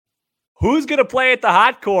Who's going to play at the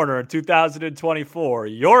hot corner in 2024?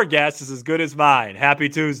 Your guess is as good as mine. Happy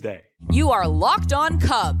Tuesday. You are Locked On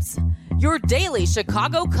Cubs, your daily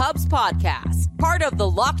Chicago Cubs podcast, part of the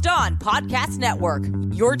Locked On Podcast Network,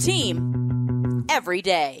 your team every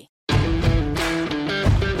day.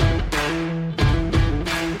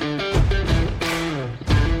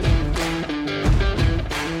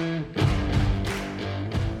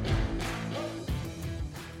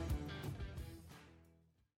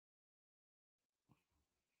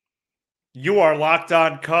 You are Locked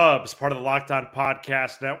On Cubs, part of the Locked On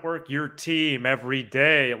Podcast Network, your team every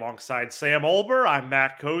day. Alongside Sam Olber, I'm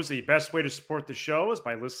Matt Cozy. Best way to support the show is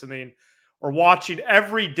by listening or watching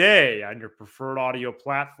every day on your preferred audio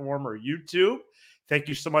platform or YouTube. Thank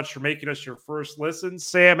you so much for making us your first listen.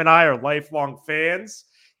 Sam and I are lifelong fans,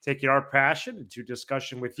 taking our passion into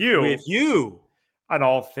discussion with you. On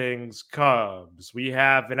all things Cubs. We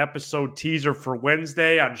have an episode teaser for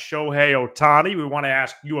Wednesday on Shohei Ohtani. We want to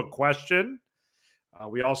ask you a question.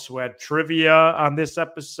 We also had trivia on this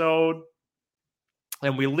episode.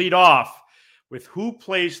 And we lead off with who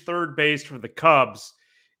plays third base for the Cubs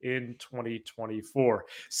in 2024.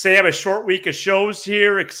 Sam, a short week of shows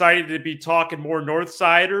here. Excited to be talking more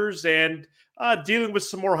Northsiders and dealing with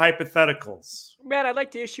some more hypotheticals. Man, I'd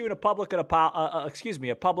like to issue a public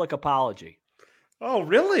apology. Oh,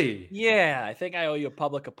 really? Yeah, I think I owe you a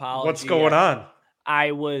public apology. What's going on?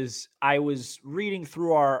 I was reading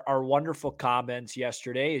through our wonderful comments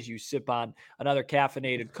yesterday as you sip on another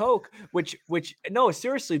caffeinated Coke, which no,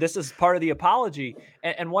 seriously, this is part of the apology.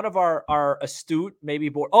 And one of our astute,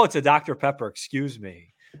 it's a Dr. Pepper, excuse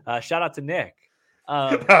me. Shout out to Nick.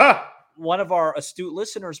 One of our astute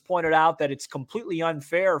listeners pointed out that it's completely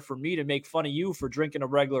unfair for me to make fun of you for drinking a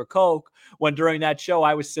regular Coke when during that show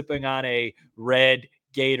I was sipping on a red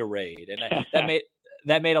Gatorade. And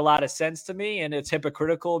that made a lot of sense to me, and it's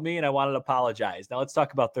hypocritical of me, and I wanted to apologize. Now let's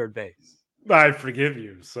talk about third base. I forgive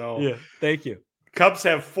you. So yeah, thank you. Cubs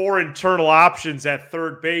have 4 internal options at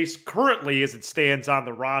third base currently as it stands on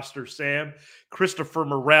the roster, Sam. Christopher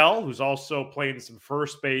Morel, who's also playing some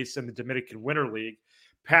first base in the Dominican Winter League.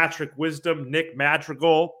 Patrick Wisdom, Nick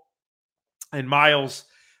Madrigal, and Miles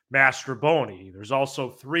Mastrobuoni. There's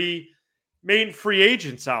also 3 main free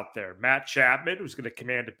agents out there. Matt Chapman, who's going to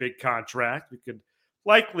command a big contract. We could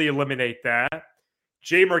likely eliminate that.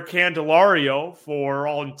 Jeimer Candelario, for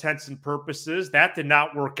all intents and purposes. That did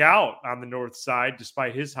not work out on the north side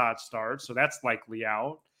despite his hot start, so that's likely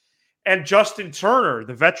out. And Justin Turner,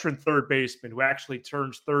 the veteran third baseman who actually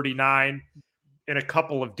turns 39 in a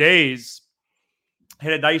couple of days.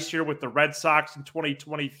 Had a nice year with the Red Sox in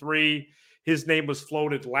 2023. His name was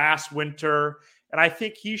floated last winter, and I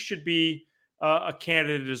think he should be a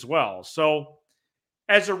candidate as well. So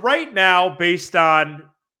as of right now, based on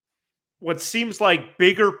what seems like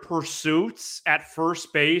bigger pursuits at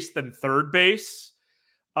first base than third base,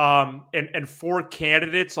 and 4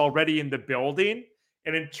 candidates already in the building,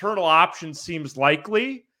 an internal option seems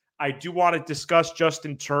likely. I do want to discuss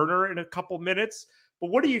Justin Turner in a couple minutes. But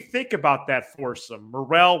what do you think about that foursome?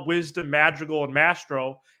 Morel, Wisdom, Madrigal, and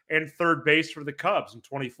Mastro, and third base for the Cubs in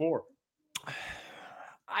 24.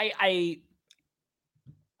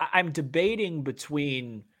 I'm debating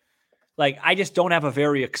between, I just don't have a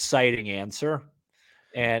very exciting answer.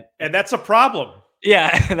 And that's a problem.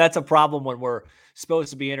 Yeah, that's a problem when we're supposed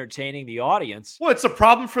to be entertaining the audience. Well, it's a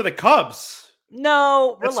problem for the Cubs.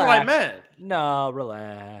 No, relax. That's what I meant. No,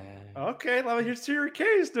 relax. Okay, let me hear your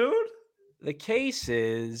case, dude. The case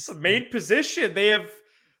is the main position. They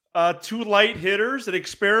have 2 light hitters that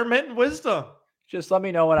experiment in Wisdom. Just let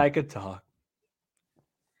me know when I could talk.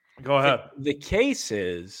 Go ahead. The case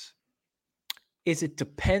is it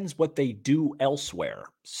depends what they do elsewhere.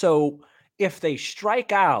 So if they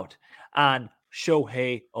strike out on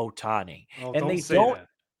Shohei Ohtani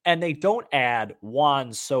and they don't add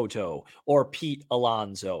Juan Soto or Pete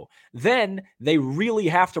Alonso, then they really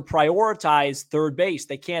have to prioritize third base.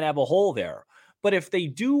 They can't have a hole there. But if they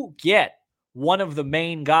do get one of the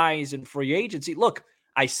main guys in free agency, look,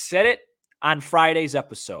 I said it on Friday's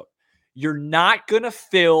episode. You're not going to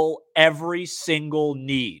fill every single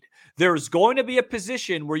need. There's going to be a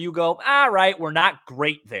position where you go, all right, we're not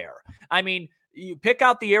great there. I mean, you pick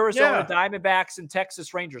out the Arizona Diamondbacks and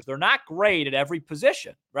Texas Rangers. They're not great at every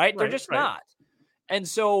position, right? They're just not. And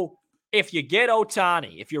so if you get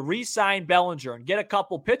Ohtani, if you re-sign Bellinger and get a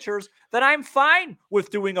couple pitchers, then I'm fine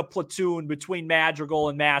with doing a platoon between Madrigal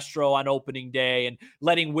and Mastro on opening day and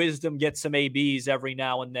letting Wisdom get some ABs every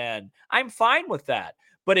now and then. I'm fine with that.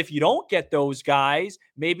 But if you don't get those guys,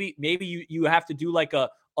 maybe you have to do like a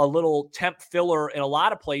little temp filler in a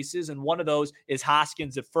lot of places, and one of those is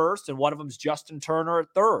Hoskins at first, and one of them is Justin Turner at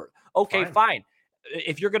third. Okay, fine.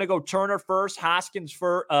 If you're going to go Turner first, Hoskins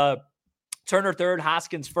for Turner third,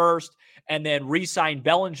 Hoskins first, and then re-sign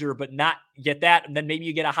Bellinger, but not get that, and then maybe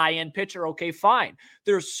you get a high-end pitcher. Okay, fine.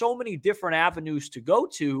 There's so many different avenues to go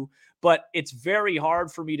to, but it's very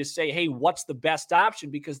hard for me to say, hey, what's the best option?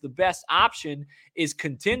 Because the best option is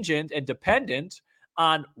contingent and dependent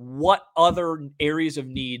on what other areas of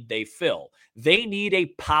need they fill. They need a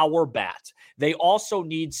power bat. They also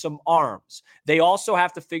need some arms. They also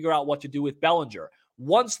have to figure out what to do with Bellinger.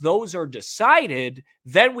 Once those are decided,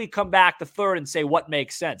 then we come back to third and say what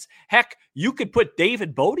makes sense. Heck, you could put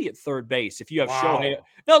David Bodie at third base if you have Shohei.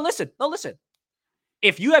 No, listen.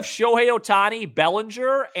 If you have Shohei Ohtani,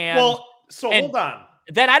 Bellinger, and hold on.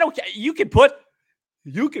 Then I don't. You could put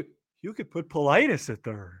Politis at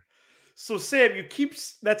third. So Sam,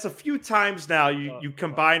 that's a few times now you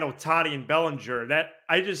combine Ohtani and Bellinger. That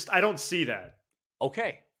I don't see that.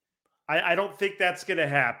 Okay, I don't think that's going to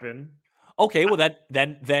happen. Okay, well then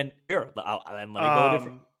here, let me go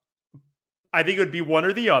different. I think it would be one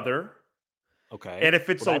or the other. Okay. And if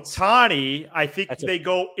it's Ohtani, I think they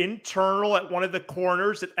go internal at one of the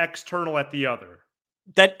corners and external at the other.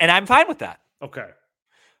 And I'm fine with that. Okay.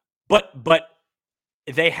 But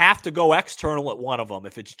they have to go external at one of them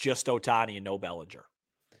if it's just Ohtani and no Bellinger.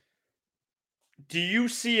 Do you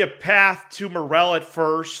see a path to Morel at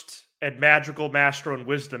first and Madrigal, Mastro, and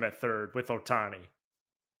Wisdom at third with Ohtani?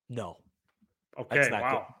 No. Okay,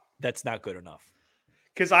 That's not good enough.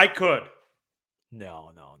 Because I could.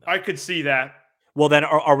 No. I could see that. Well, then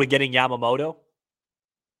are we getting Yamamoto?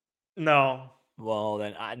 No. Well,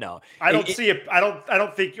 then no. I don't see it. I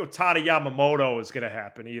don't think Ohtani Yamamoto is going to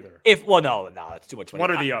happen either. No, that's too much money.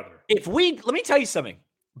 One or the other. Let me tell you something.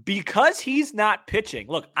 Because he's not pitching.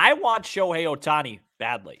 Look, I want Shohei Ohtani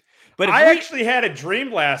badly. But I actually had a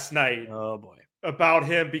dream last night. Oh boy. About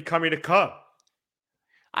him becoming a Cub.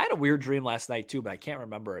 I had a weird dream last night too, but I can't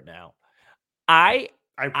remember it now. I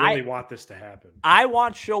really want this to happen. I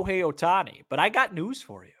want Shohei Ohtani, but I got news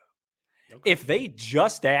for you. Okay. If they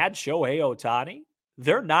just add Shohei Ohtani,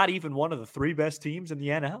 they're not even one of the three best teams in the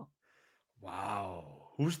NL.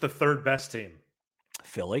 Wow. Who's the third best team?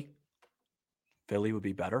 Philly. Philly would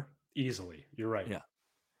be better. Easily. You're right. Yeah.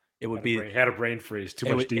 It would be had a brain freeze.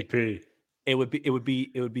 Too much DP. It would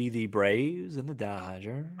be the Braves and the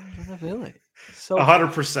Dodgers and the Phillies. So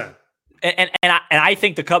 100%. And I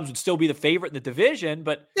think the Cubs would still be the favorite in the division,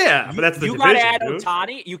 but but that's the division. You got to add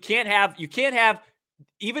Ohtani. You can't have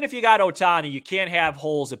even if you got Ohtani, you can't have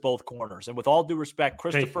holes at both corners. And with all due respect,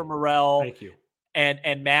 Christopher Morel, thank you,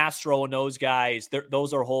 and Mastro and those guys,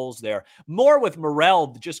 those are holes there. More with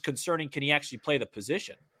Morel, just concerning can he actually play the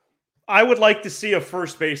position? I would like to see a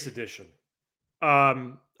first base edition.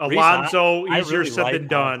 Alonso, easier said than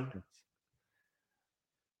done.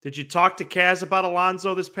 Did you talk to Kaz about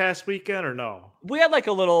Alonso this past weekend or no? We had like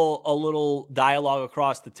a little dialogue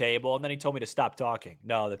across the table, and then he told me to stop talking.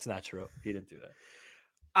 No, that's not true. He didn't do that.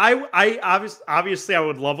 I obviously I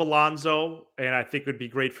would love Alonso, and I think it would be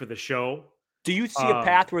great for the show. Do you see a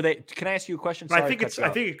path where they? Can I ask you a question? Sorry, I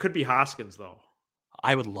think it could be Hoskins though.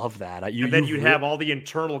 I would love that. And then you'd have all the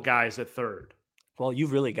internal guys at third. Well,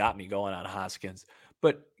 you've really got me going on Hoskins.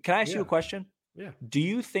 But can I ask you a question? Yeah. Do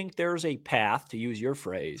you think there's a path, to use your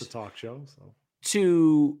phrase, it's a talk show,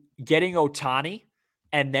 to getting Ohtani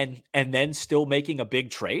and then still making a big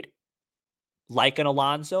trade, like an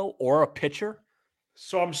Alonso or a pitcher?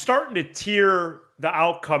 So I'm starting to tier the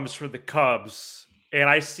outcomes for the Cubs, and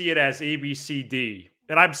I see it as A, B, C, D.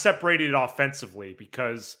 And I'm separating it offensively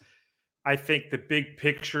because I think the big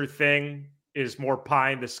picture thing is more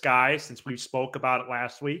pie in the sky since we spoke about it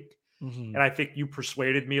last week. Mm-hmm. And I think you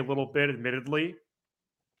persuaded me a little bit, admittedly.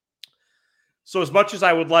 So as much as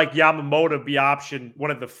I would like Yamamoto to be one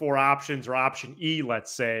of the four options or option E,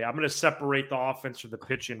 let's say, I'm going to separate the offense from the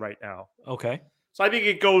pitching right now. Okay. So I think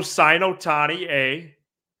it goes sign Ohtani, A,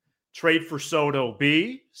 trade for Soto,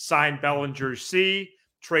 B, sign Bellinger, C,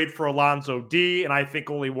 trade for Alonso, D, and I think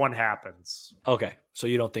only one happens. Okay. So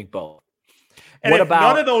you don't think both. And if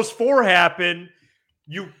none of those four happen,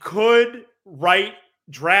 you could write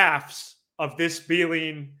drafts of this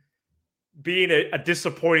being a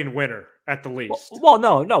disappointing winner at the least. Well,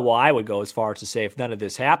 no. Well, I would go as far as to say if none of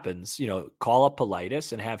this happens, call up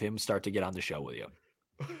Politis and have him start to get on the show with you.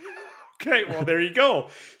 Okay, well, there you go.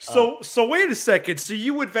 So wait a second. So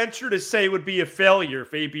you would venture to say it would be a failure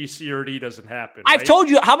if A, B, C, or D doesn't happen. I've told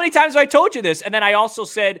you how many times have I told you this, and then I also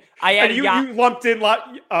said I added. You lumped in.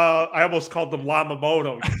 I almost called them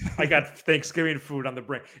Yamamoto. I got Thanksgiving food on the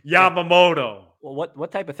brain. Yamamoto. Well,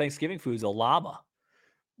 what type of Thanksgiving food is a llama?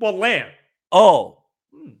 Well, lamb. Oh,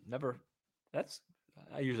 never.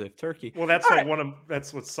 I usually have turkey. Well, that's like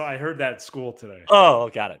that's what I heard that at school today. Oh,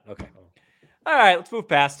 got it. Okay. All right, let's move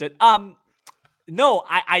past it. No,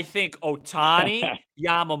 I think Ohtani,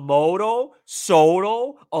 Yamamoto,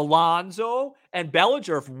 Soto, Alonso, and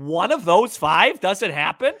Bellinger, if one of those 5 doesn't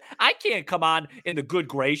happen, I can't come on in the good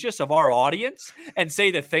gracious of our audience and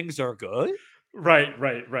say that things are good. Right.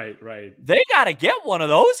 They got to get one of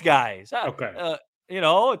those guys. Okay.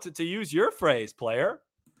 To use your phrase, player.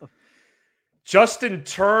 Justin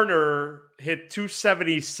Turner hit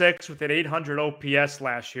 276 with an 800 OPS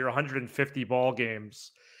last year, 150 ball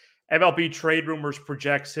games. MLB Trade Rumors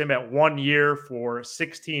projects him at 1 year for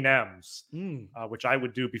 16 M's, which I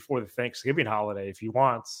would do before the Thanksgiving holiday if he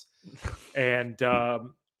wants. And,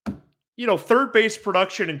 third base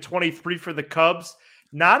production in 23 for the Cubs,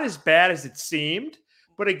 not as bad as it seemed.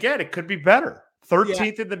 But again, it could be better.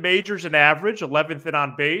 13th in the majors in average, 11th in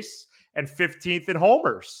on base, and 15th in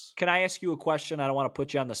homers. Can I ask you a question? I don't want to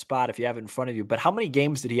put you on the spot if you have it in front of you, but how many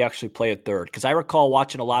games did he actually play at third? Because I recall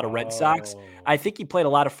watching a lot of Red Sox. I think he played a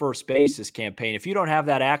lot of first base this campaign. If you don't have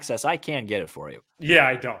that access, I can get it for you. Yeah,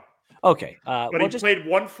 I don't. Okay. But he played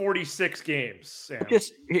 146 games. Sam.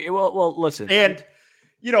 Listen. And,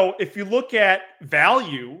 if you look at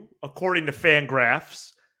value, according to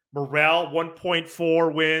Fangraphs, Morel,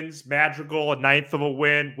 1.4 wins, Madrigal, a 9th of a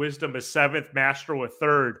win, Wisdom, a 7th, Mastro, a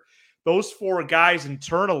 3rd. Those 4 guys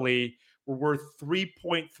internally were worth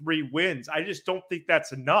 3.3 wins. I just don't think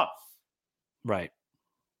that's enough. Right.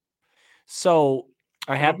 So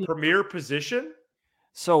I have a premier position.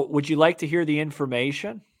 So would you like to hear the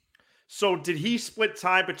information? So did he split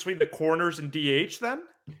time between the corners and DH then?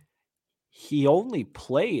 He only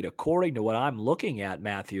played, according to what I'm looking at,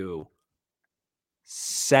 Matthew,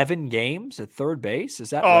 7 games at third base. Is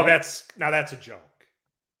that right? That's a joke.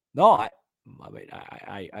 No, I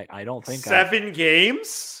don't think 7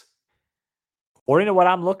 games. According to what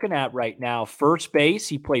I'm looking at right now, first base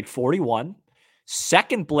he played 41,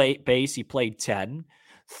 second base he played 10,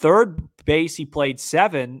 third base he played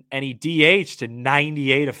 7, and he DH'd in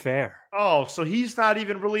 98 affair. Oh, so he's not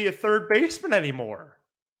even really a third baseman anymore.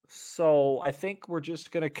 So I think we're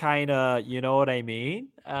just gonna kind of, you know what I mean?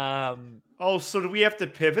 So do we have to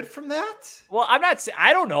pivot from that? Well,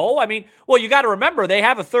 I don't know. I mean, you got to remember they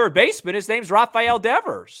have a third baseman. His name's Rafael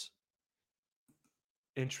Devers.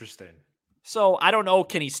 Interesting. So I don't know.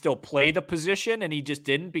 Can he still play the position? And he just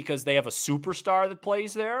didn't because they have a superstar that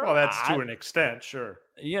plays there. Well, that's to an extent, sure.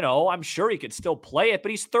 I'm sure he could still play it, but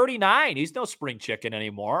he's 39. He's no spring chicken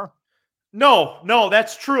anymore. No,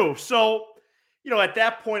 that's true. So, at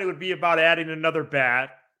that point, it would be about adding another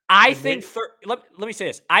bat. I think let me say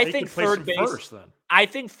this. I think third base first, then. I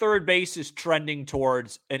think third base is trending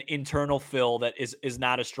towards an internal fill that is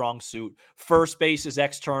not a strong suit. First base is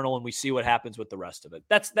external, and we see what happens with the rest of it.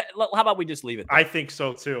 How about we just leave it there? I think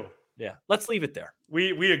so too. Yeah, let's leave it there.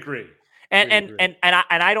 We agree. And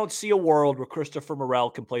I don't see a world where Christopher Morel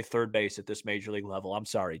can play third base at this major league level. I'm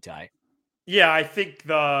sorry, Ty. Yeah, I think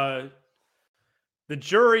the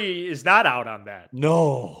jury is not out on that.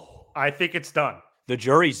 No, I think it's done. The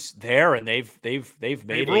jury's there, and they've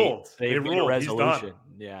made a resolution.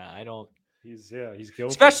 Yeah, I don't. He's guilty.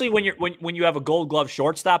 Especially when you have a Gold Glove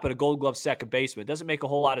shortstop and a Gold Glove second baseman, it doesn't make a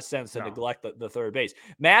whole lot of sense to neglect the third base.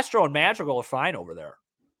 Mastro and Madrigal are fine over there.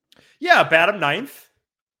 Yeah, bat him 9th.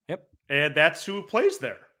 Yep, and that's who plays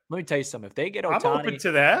there. Let me tell you something. If they get Ohtani, I'm open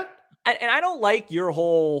to that. And I don't like your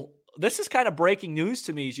whole. This is kind of breaking news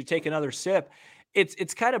to me as you take another sip.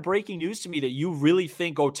 It's kind of breaking news to me that you really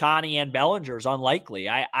think Ohtani and Bellinger is unlikely.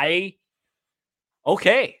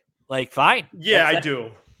 Okay, like fine. Yeah, I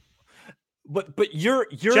do. But you're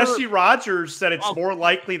Jesse Rogers said it's more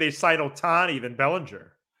likely they sign Ohtani than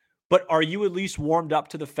Bellinger. But are you at least warmed up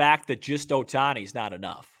to the fact that just Ohtani's not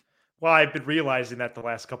enough? Well, I've been realizing that the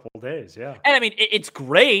last couple of days, yeah. And I mean, it's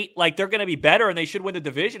great. Like, they're going to be better, and they should win the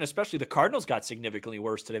division, especially the Cardinals got significantly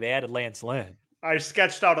worse today. They added Lance Lynn. I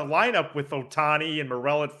sketched out a lineup with Ohtani and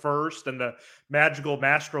Morel at first and the Madrigal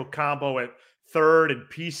Mastro combo at third and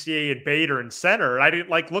PCA and Bader in center. I didn't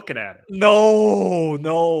like looking at it. No.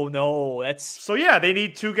 So, yeah, they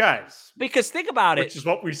need 2 guys. Because think about which is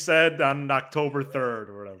what we said on October 3rd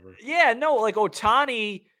or whatever. Yeah, no, like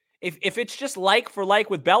Ohtani, if it's just like for like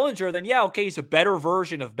with Bellinger, then yeah, okay, he's a better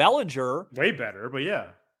version of Bellinger. Way better, but yeah.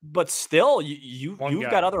 But still, you've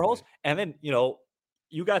got other holes. And then,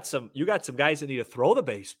 you got some guys that need to throw the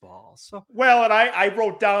baseball. So well, and I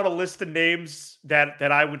wrote down a list of names that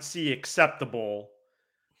I would see acceptable.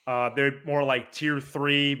 They're more like tier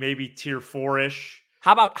 3, maybe tier 4-ish.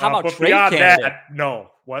 How about trade candidate? That,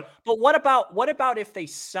 no. What? But what about if they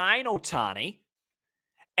sign Ohtani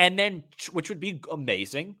and then which would be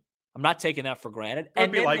amazing. I'm not taking that for granted. It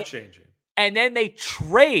would be life-changing. And then they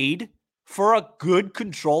trade for a good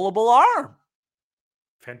controllable arm.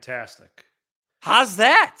 Fantastic. How's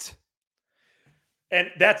that? And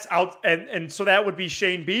that's out, and so that would be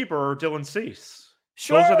Shane Bieber or Dylan Cease.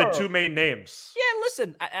 Sure. Those are the two main names. Yeah,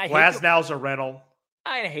 listen, Glasnow's a rental.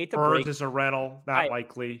 I hate to Burns is a rental, not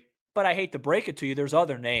likely. But I hate to break it to you. There's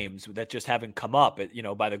other names that just haven't come up,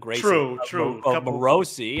 by the grace of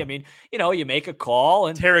Morosi. I mean, you make a call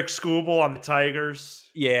and Tarek Skubal on the Tigers.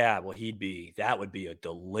 Yeah, well, that would be a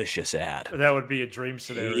delicious ad. That would be a dream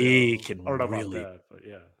scenario. He can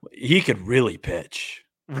he could really pitch.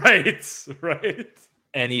 Right.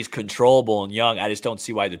 And he's controllable and young. I just don't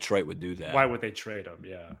see why Detroit would do that. Why would they trade him?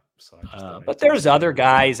 Yeah. So but there's other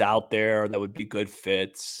guys out there that would be good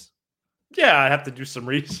fits. Yeah, I'd have to do some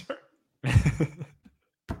research.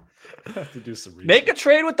 Make a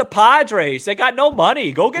trade with the Padres. They got no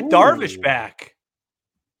money. Go get Darvish back.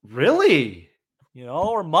 Really?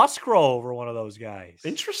 Or Musgrove or one of those guys.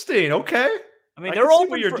 Interesting. Okay. I mean, they're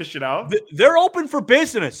open. You're dishing out. They're open for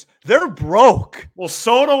business. They're broke. Well,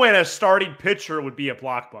 Soto and a starting pitcher would be a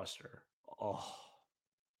blockbuster. Oh,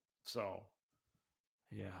 so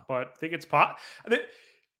yeah. But I think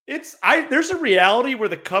there's a reality where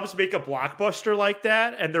the Cubs make a blockbuster like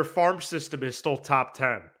that, and their farm system is still top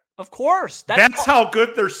 10. Of course, that's how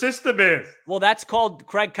good their system is. Well, that's called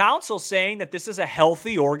Craig Counsell saying that this is a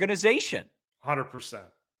healthy organization. 100%.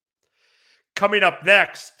 Coming up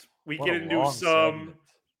next, we get into some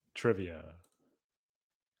trivia.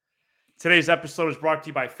 Today's episode is brought to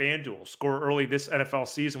you by FanDuel. Score early this NFL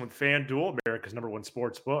season with FanDuel, America's #1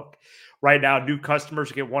 sports book. Right now, new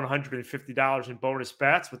customers get $150 in bonus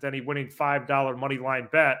bets with any winning $5 money line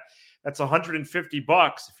bet. That's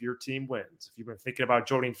 $150 if your team wins. If you've been thinking about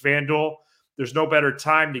joining FanDuel, there's no better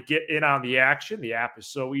time to get in on the action. The app is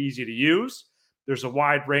so easy to use. There's a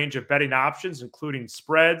wide range of betting options, including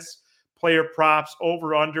spreads, player props,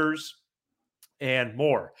 over-unders, and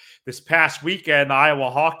more. This past weekend, the Iowa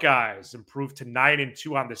Hawkeyes improved to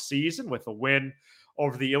 9-2 on the season with a win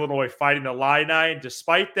over the Illinois Fighting Illini. And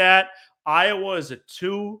despite that, Iowa is a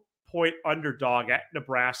 2-point underdog at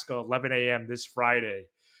Nebraska, 11 a.m. this Friday,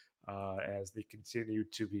 as they continue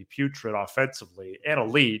to be putrid offensively and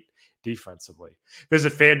elite defensively.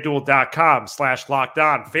 Visit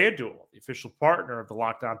FanDuel.com/LockedOn. FanDuel, the official partner of the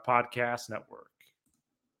Locked On Podcast Network.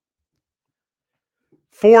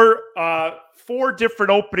 Four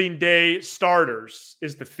different opening day starters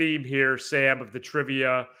is the theme here, Sam, of the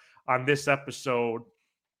trivia on this episode.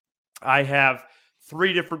 I have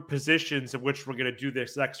 3 different positions in which we're going to do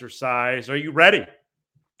this exercise. Are you ready?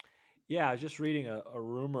 Yeah, I was just reading a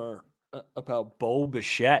rumor about Bo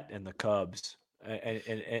Bichette and the Cubs.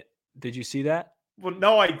 And did you see that? Well,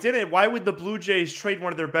 no, I didn't. Why would the Blue Jays trade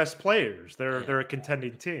one of their best players? They're a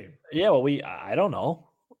contending team. Yeah, well, I don't know.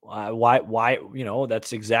 Why,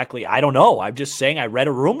 that's exactly, I don't know. I'm just saying I read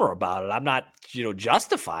a rumor about it. I'm not,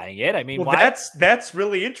 justifying it. I mean, why? That's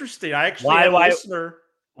really interesting. I actually had a listener.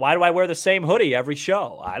 Why do I wear the same hoodie every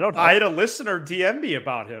show? I don't know. I had a listener DM me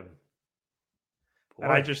about him. Boy.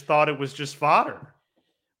 And I just thought it was just fodder.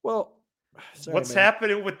 Well, what's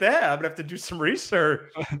happening with that? I'm going to have to do some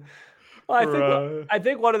research. Well, I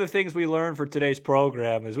think one of the things we learned for today's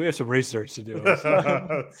program is we have some research to do.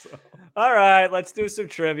 All right, let's do some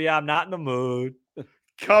trivia. I'm not in the mood.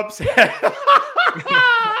 Cubs.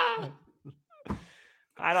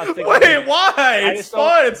 I don't think. Wait, why? It's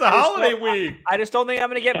fun. It's a holiday week. I just don't think I'm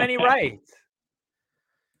going to get many right.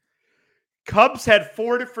 Cubs had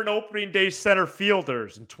 4 different opening day center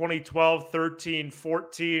fielders in 2012, 13,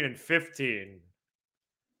 14, and 15.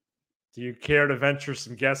 Do you care to venture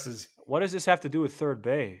some guesses? What does this have to do with third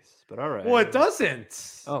base? But all right. Well, it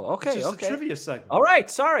doesn't. Oh, okay. It's just okay. a trivia segment. All right.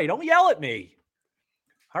 Sorry. Don't yell at me.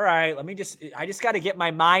 All right. I just got to get my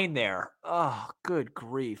mind there. Oh, good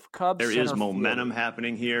grief. Cubs. There is momentum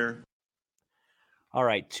happening here. All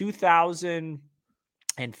right.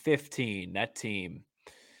 2015, that team.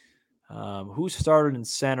 Who started in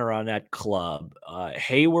center on that club?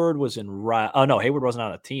 Hayward was in right. Oh, no. Hayward wasn't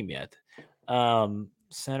on a team yet.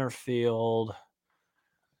 Center field.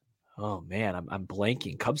 Oh man, I'm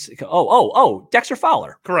blanking. Cubs. Oh, Dexter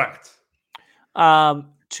Fowler. Correct.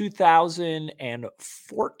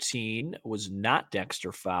 2014 was not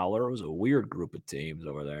Dexter Fowler. It was a weird group of teams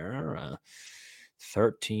over there.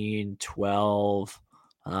 13, 12.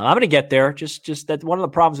 I'm going to get there. Just that one of the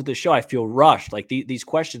problems with this show, I feel rushed. Like these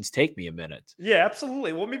questions take me a minute. Yeah,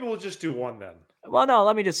 absolutely. Well, maybe we'll just do one then. Well, no,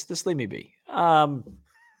 let me just leave me be.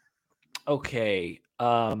 Okay.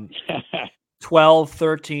 12,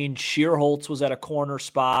 13, Shearholtz was at a corner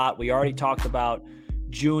spot. We already talked about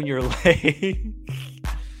Junior League.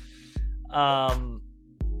 That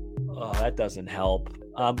doesn't help.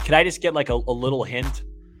 Can I just get like a little hint?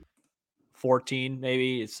 14,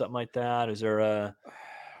 maybe it's something like that. Is there a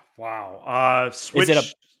wow? Switch. Is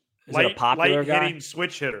it a popular guy? Hitting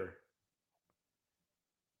switch hitter.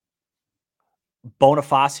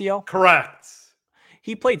 Bonifacio? Correct.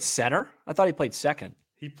 He played center. I thought he played second.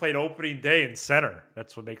 He played opening day in center.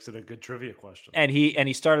 That's what makes it a good trivia question. And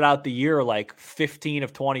he started out the year like 15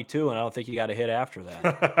 of 22, and I don't think he got a hit after that.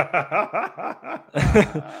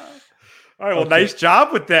 All right, well, nice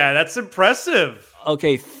job with that. That's impressive.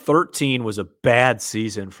 Okay, 13 was a bad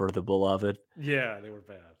season for the beloved. Yeah, they were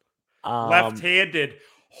bad. Left-handed,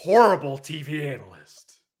 horrible TV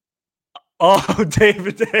analyst. Oh,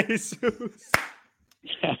 David Jesus.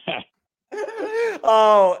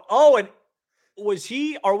 And was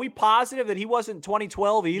he? Are we positive that he wasn't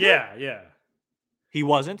 2012 either? Yeah. He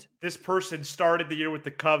wasn't? This person started the year with the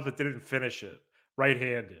Cubs but didn't finish it.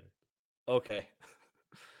 Right-handed. Okay.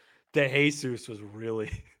 De Jesus was really...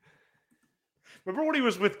 Remember when he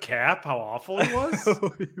was with Cap, how awful he was?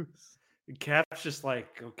 And Cap's just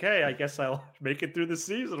like, okay, I guess I'll make it through the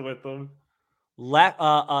season with him.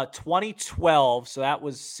 2012, so that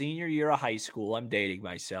was senior year of high school. I'm dating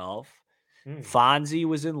myself. Fonzie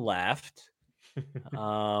was in left.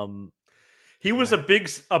 He was a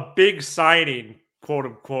big signing, quote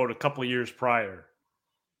unquote, a couple of years prior.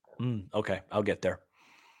 Okay, I'll get there.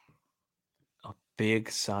 A big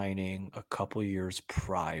signing a couple years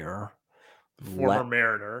prior. Former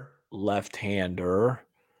Mariner. Left-hander.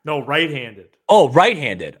 No, right-handed. Oh,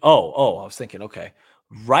 right-handed. Oh, I was thinking, okay.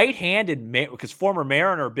 Right-handed, because former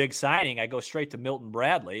Mariner, big signing, I go straight to Milton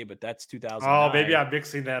Bradley, but that's 2009. Oh, maybe I'm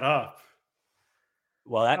mixing that up.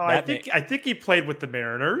 Well, I think he played with the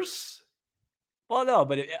Mariners. Well, no,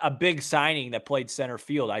 but a big signing that played center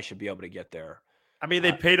field, I should be able to get there. I mean,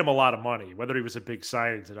 they paid him a lot of money. Whether he was a big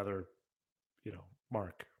signing is another,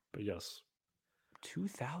 mark. But yes.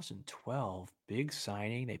 2012, big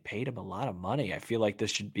signing. They paid him a lot of money. I feel like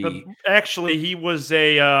this should be... But actually, he was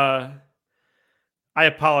I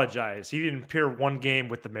apologize. He didn't appear one game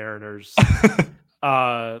with the Mariners.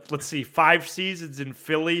 Let's see. 5 seasons in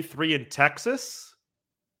Philly, 3 in Texas,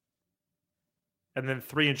 and then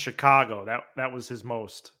 3 in Chicago. That was his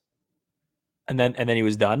most. And then he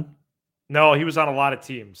was done? No, he was on a lot of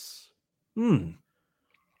teams.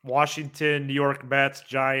 Washington, New York Mets,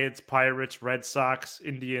 Giants, Pirates, Red Sox,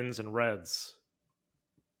 Indians, and Reds.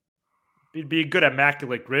 He'd be a good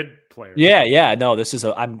immaculate grid player. Yeah. No,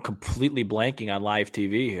 I'm completely blanking on live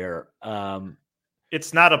TV here.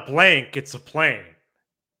 It's not a blank, it's a plane.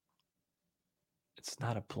 It's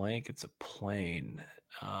not a blank, it's a plane.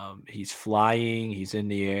 He's flying, he's in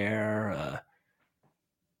the air.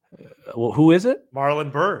 Well, who is it?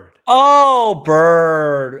 Marlon Byrd. Oh,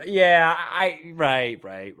 Bird. Yeah, right.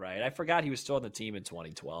 I forgot he was still on the team in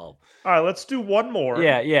 2012. All right, let's do one more.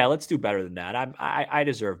 Yeah, let's do better than that. I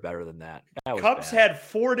deserve better than that. Cubs had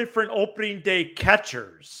 4 different opening day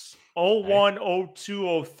catchers. 01,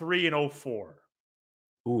 02, 03, and 04.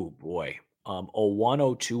 Ooh, boy.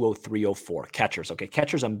 01, 02, 03, 04. Catchers. Okay,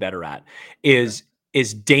 catchers I'm better at. Is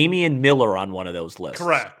Damian Miller on one of those lists?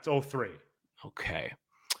 Correct, 03. Okay.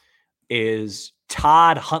 Is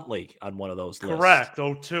Todd Huntley on one of those lists? Correct,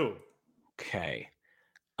 02. Okay.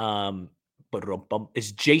 But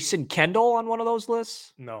is Jason Kendall on one of those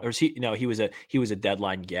lists? No. Or is he? No, he was a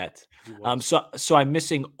deadline get. So I'm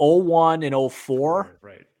missing 01 and 04.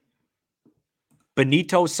 Right.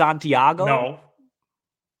 Benito Santiago? No.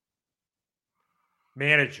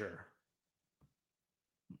 Manager.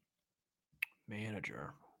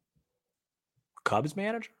 Cubs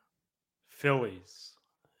manager? Phillies.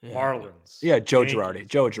 Yeah. Marlins. Yeah, Joe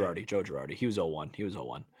Girardi. He was 01.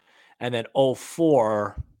 And then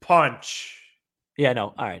 04. Punch. Yeah,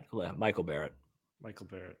 no. All right. Michael Barrett.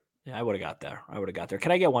 Yeah, I would have got there.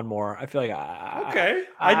 Can I get one more? I feel like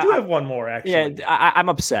I do have one more, actually. Yeah, I'm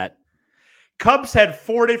upset. Cubs had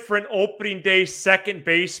 4 different opening day second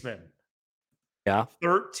basemen. Yeah.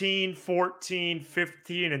 13, 14,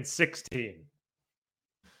 15, and 16.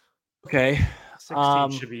 Okay.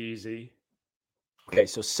 16 should be easy. Okay,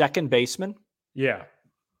 so second baseman. Yeah.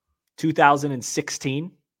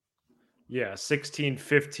 2016. Yeah, 16,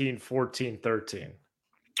 15, 14, 13.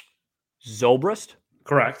 Zobrist.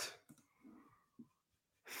 Correct.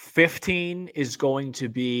 15 is going to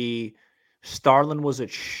be Starlin was at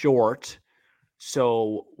short.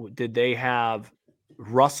 So did they have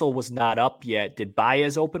Russell was not up yet. Did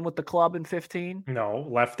Baez open with the club in 15? No,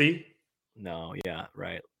 lefty. No, yeah,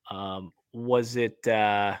 right. Was it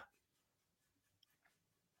it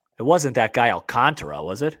wasn't that guy Alcantara,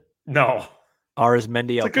 was it? No.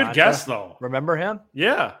 Arizmendi Alcantara. It's a good guess, though. Remember him?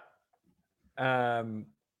 Yeah.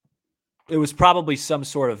 It was probably some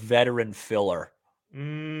sort of veteran filler.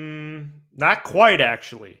 Not quite,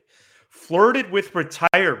 actually. Flirted with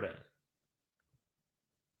retirement.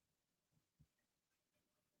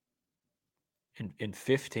 In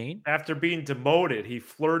 15? After being demoted, he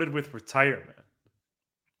flirted with retirement.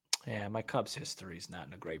 Yeah, my Cubs history is not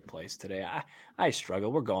in a great place today. I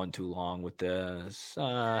struggle. We're going too long with this.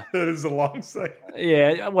 That is a long segment.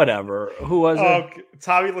 Yeah, whatever. Who was it?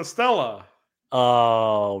 Tommy La Stella.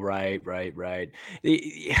 Oh, right.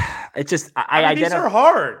 It's just these are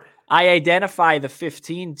hard. I identify the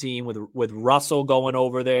 15 team with Russell going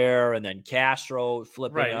over there and then Castro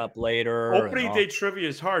flipping up later. Opening day trivia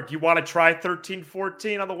is hard. Do you want to try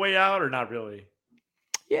 13-14 on the way out or not really?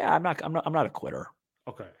 Yeah, I'm not a quitter.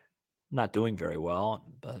 Okay. I'm not doing very well,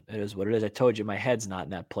 but it is what it is. I told you my head's not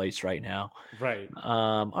in that place right now. Right.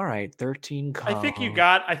 All right, 13. I think you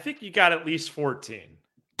got at least 14.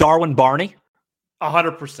 Darwin Barney?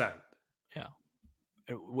 100%. Yeah.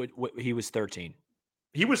 He was 13.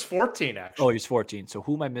 He was 14, actually. Oh, he was 14. So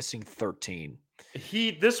who am I missing 13?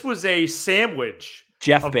 This was a sandwich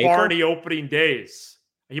Jeff of Baker? Barney opening days.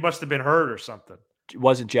 He must have been hurt or something. It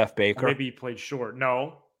wasn't Jeff Baker. Or maybe he played short.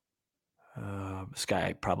 No. This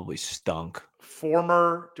guy probably stunk.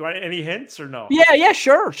 Former, any hints or no? Yeah,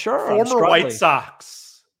 sure. Former White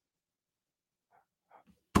Sox.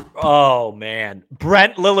 Oh, man.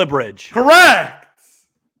 Brent Lillibridge. Correct.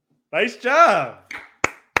 Nice job.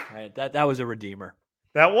 Right, that was a redeemer.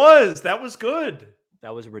 That was good.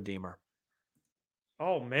 That was a redeemer.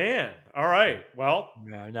 Oh, man. All right. Well.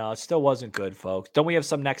 No, it still wasn't good, folks. Don't we have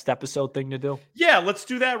some next episode thing to do? Yeah, let's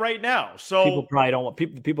do that right now. So people probably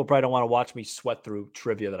don't want to watch me sweat through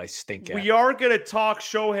trivia that I stink at. We are going to talk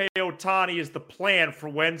Shohei Ohtani is the plan for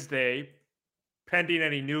Wednesday, pending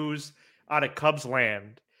any news out of Cubs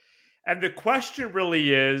land. And the question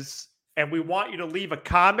really is, and we want you to leave a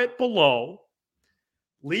comment below.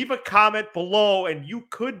 Leave a comment below, and you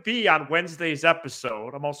could be on Wednesday's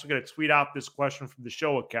episode. I'm also going to tweet out this question from the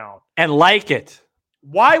show account. And like it.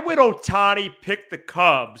 Why would Ohtani pick the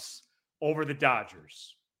Cubs over the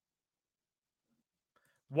Dodgers?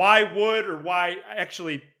 Quick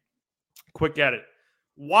edit.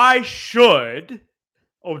 Why should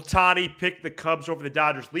Ohtani pick the Cubs over the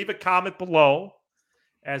Dodgers? Leave a comment below.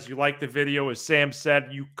 As you like the video, as Sam said,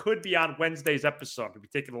 you could be on Wednesday's episode. We'll be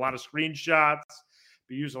taking a lot of screenshots.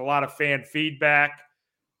 Be using a lot of fan feedback.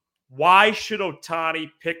 Why should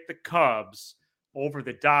Ohtani pick the Cubs over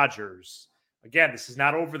the Dodgers? Again, this is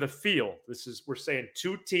not over the field. We're saying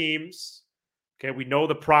two teams. Okay, we know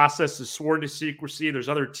the process is sworn to secrecy. There's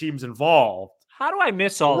other teams involved. How do I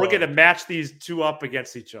miss all? We're going to match these two up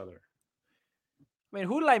against each other. I mean,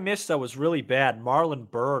 who did I miss that was really bad?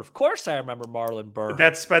 Marlon Byrd. Of course, I remember Marlon Byrd.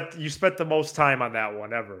 You spent the most time on that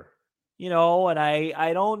one ever. And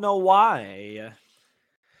I don't know why.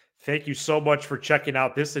 Thank you so much for checking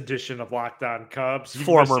out this edition of Locked On Cubs.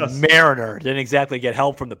 Former Mariner. Didn't exactly get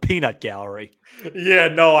help from the peanut gallery. Yeah,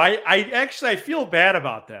 no, I feel bad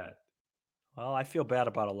about that. Well, I feel bad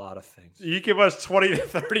about a lot of things. You give us 20 to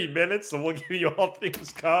 30 minutes and we'll give you all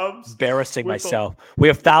things Cubs. Embarrassing myself. We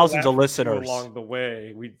have thousands of listeners. Along the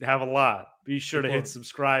way. We have a lot. Be sure to hit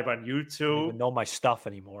subscribe on YouTube. I don't even know my stuff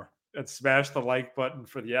anymore. And smash the like button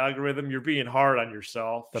for the algorithm. You're being hard on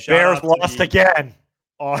yourself. The Bears lost again.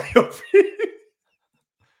 Audio.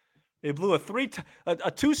 They blew a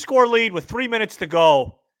 2-score lead with 3 minutes to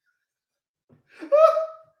go.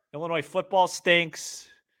 Illinois football stinks.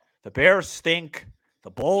 The Bears stink.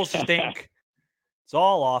 The Bulls stink. It's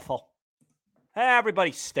all awful.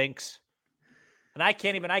 Everybody stinks. And I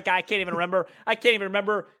can't even remember.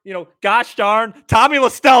 Gosh darn, Tommy La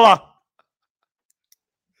Stella.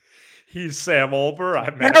 He's Sam Olber.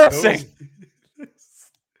 I'm Matt Embarrassing.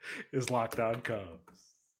 Is Locked On Cubs.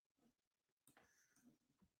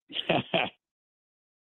 Yeah.